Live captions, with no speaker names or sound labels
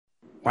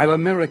While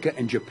America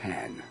and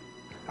Japan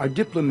are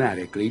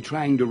diplomatically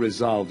trying to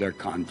resolve their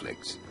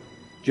conflicts,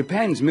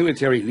 Japan's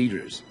military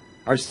leaders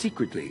are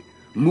secretly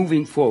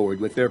moving forward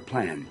with their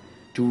plan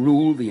to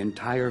rule the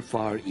entire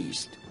Far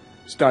East,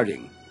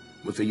 starting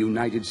with the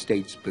United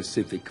States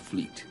Pacific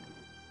Fleet.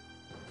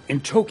 In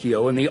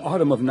Tokyo in the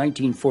autumn of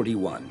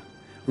 1941,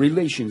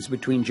 relations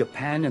between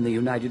Japan and the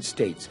United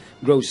States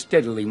grow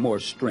steadily more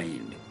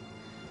strained.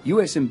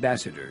 U.S.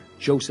 Ambassador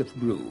Joseph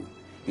Grew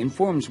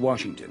informs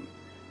Washington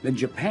that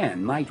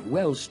Japan might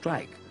well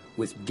strike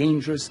with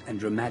dangerous and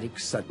dramatic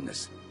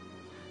suddenness.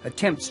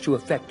 Attempts to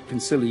effect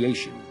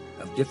conciliation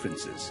of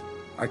differences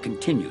are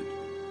continued,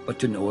 but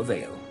to no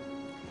avail.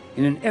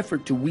 In an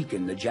effort to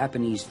weaken the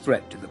Japanese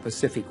threat to the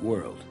Pacific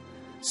world,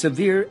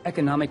 severe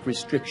economic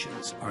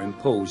restrictions are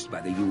imposed by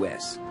the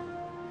U.S.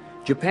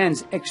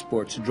 Japan's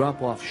exports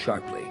drop off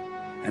sharply,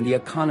 and the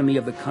economy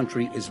of the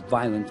country is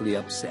violently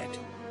upset.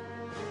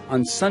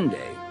 On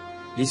Sunday,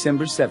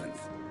 December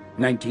 7th,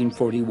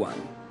 1941,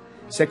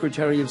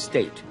 Secretary of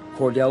State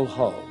Cordell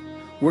Hull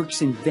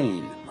works in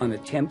vain on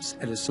attempts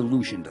at a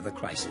solution to the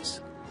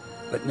crisis.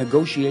 But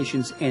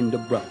negotiations end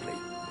abruptly.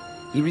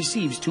 He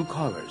receives two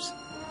callers,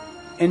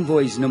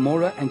 envoys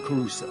Nomura and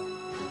Kurusu,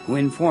 who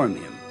inform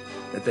him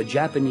that the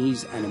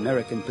Japanese and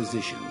American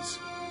positions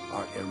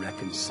are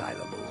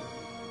irreconcilable.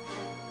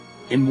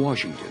 In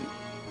Washington,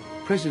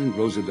 President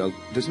Roosevelt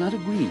does not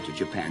agree to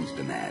Japan's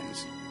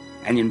demands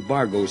and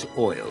embargoes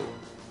oil,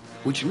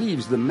 which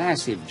leaves the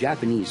massive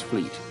Japanese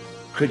fleet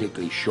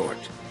critically short.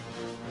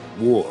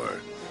 War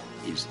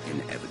is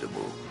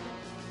inevitable.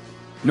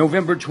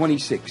 November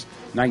 26,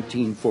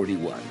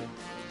 1941.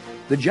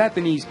 The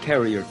Japanese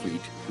carrier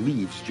fleet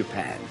leaves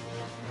Japan.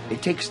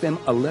 It takes them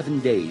 11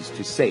 days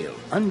to sail,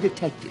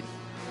 undetected,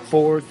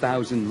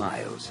 4,000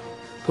 miles,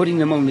 putting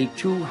them only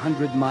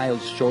 200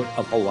 miles short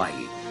of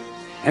Hawaii.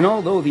 And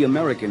although the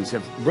Americans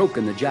have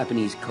broken the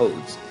Japanese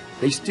codes,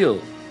 they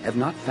still have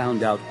not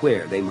found out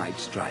where they might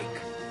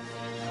strike.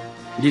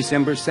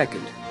 December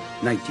 2nd,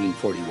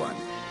 1941.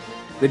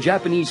 The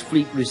Japanese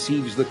fleet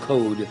receives the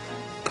code,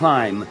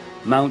 climb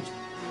Mount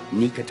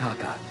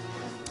Niigata.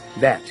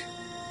 That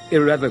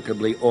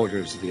irrevocably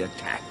orders the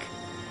attack.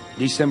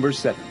 December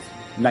 7th,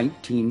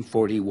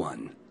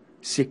 1941,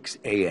 6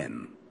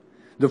 a.m.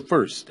 The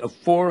first of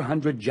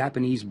 400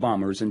 Japanese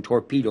bombers and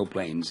torpedo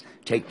planes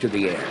take to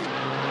the air.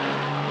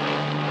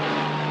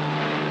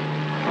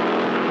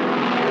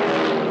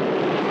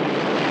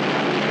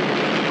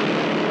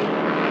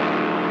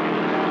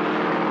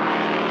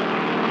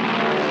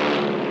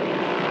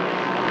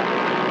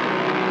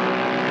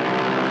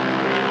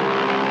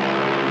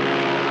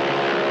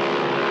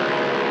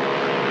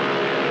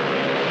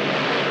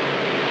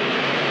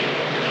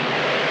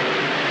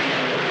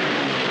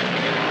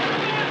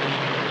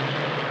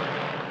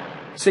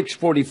 At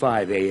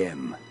 6:45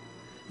 a.m.,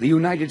 the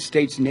United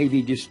States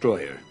Navy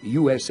destroyer,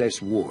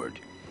 USS Ward,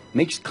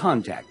 makes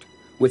contact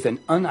with an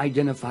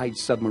unidentified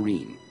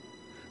submarine.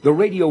 The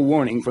radio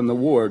warning from the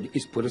Ward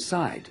is put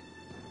aside.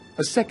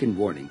 A second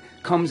warning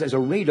comes as a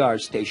radar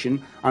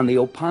station on the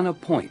Opana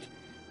Point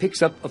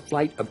picks up a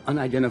flight of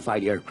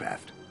unidentified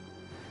aircraft.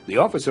 The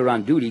officer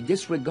on duty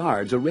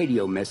disregards a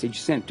radio message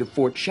sent to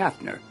Fort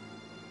Schaffner.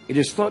 It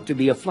is thought to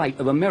be a flight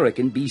of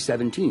American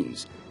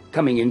B-17s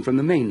coming in from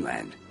the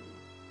mainland.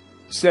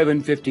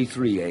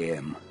 7:53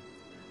 a.m.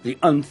 The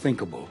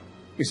unthinkable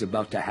is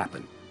about to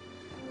happen.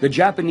 The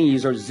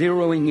Japanese are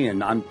zeroing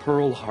in on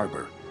Pearl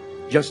Harbor,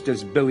 just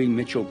as Billy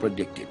Mitchell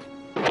predicted.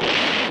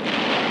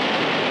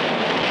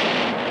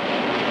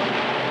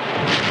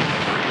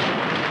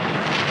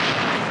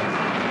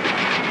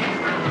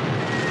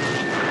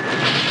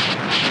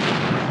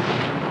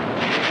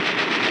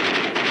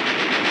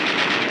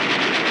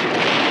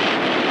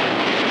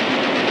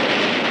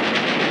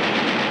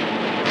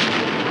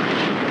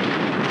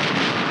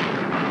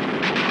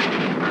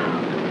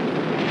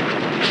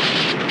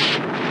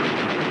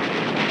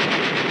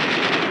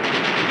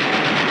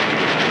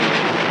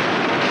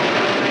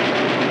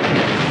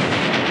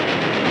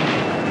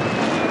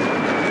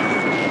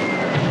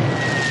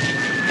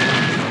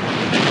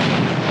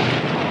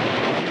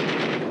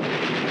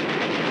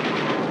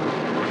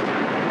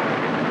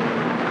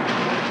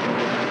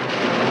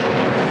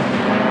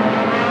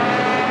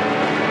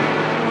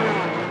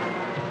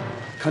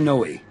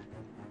 Kanoe,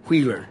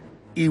 Wheeler,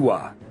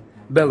 Iwa,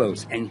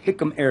 Bellows, and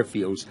Hickam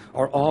airfields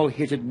are all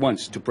hit at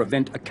once to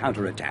prevent a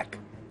counterattack.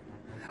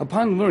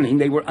 Upon learning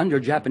they were under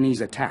Japanese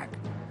attack,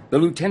 the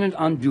lieutenant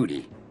on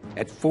duty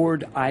at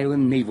Ford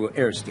Island Naval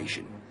Air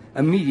Station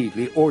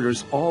immediately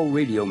orders all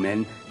radio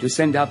men to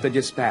send out the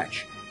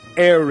dispatch,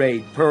 "Air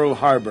raid Pearl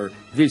Harbor,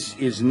 this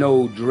is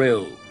no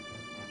drill."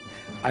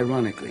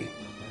 Ironically,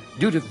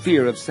 due to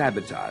fear of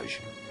sabotage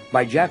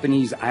by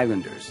Japanese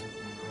islanders,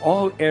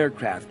 all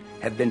aircraft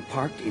have been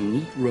parked in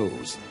neat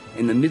rows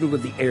in the middle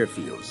of the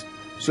airfields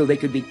so they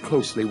could be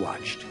closely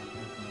watched.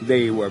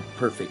 They were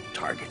perfect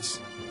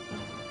targets.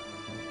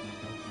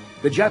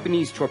 The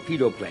Japanese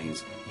torpedo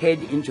planes head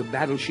into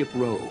Battleship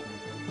Row.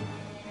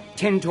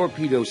 10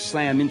 torpedoes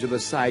slam into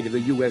the side of the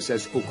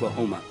USS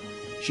Oklahoma.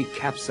 She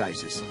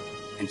capsizes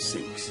and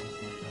sinks.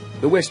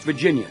 The West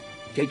Virginia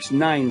takes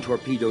 9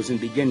 torpedoes and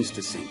begins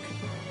to sink.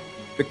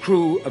 The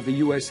crew of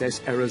the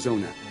USS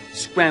Arizona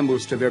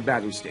scrambles to their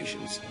battle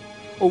stations.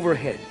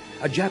 Overhead,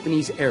 a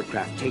Japanese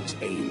aircraft takes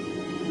aim.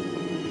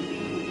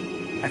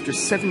 After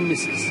 7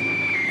 misses,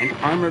 an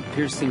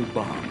armor-piercing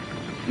bomb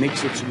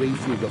makes its way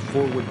through the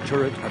forward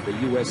turret of the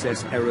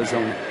USS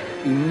Arizona,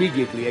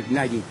 immediately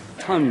igniting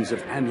tons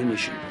of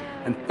ammunition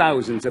and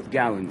thousands of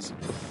gallons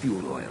of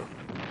fuel oil.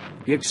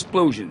 The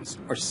explosions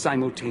are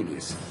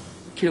simultaneous,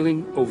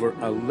 killing over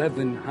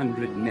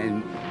 1,100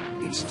 men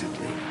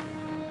instantly.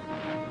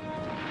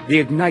 The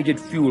ignited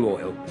fuel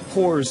oil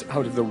pours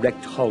out of the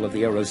wrecked hull of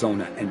the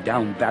Arizona and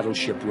down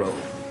Battleship Row,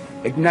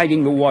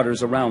 igniting the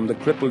waters around the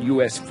crippled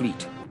U.S.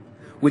 fleet.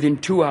 Within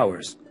 2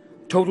 hours,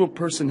 total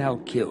personnel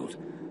killed,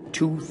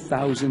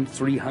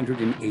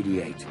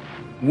 2,388.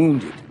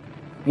 Wounded,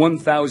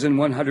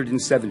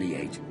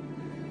 1,178.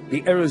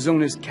 The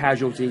Arizona's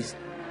casualties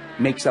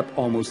makes up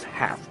almost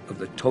half of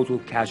the total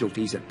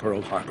casualties at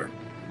Pearl Harbor.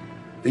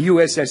 The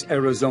USS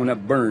Arizona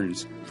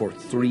burns for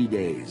 3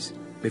 days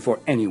before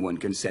anyone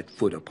can set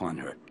foot upon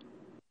her.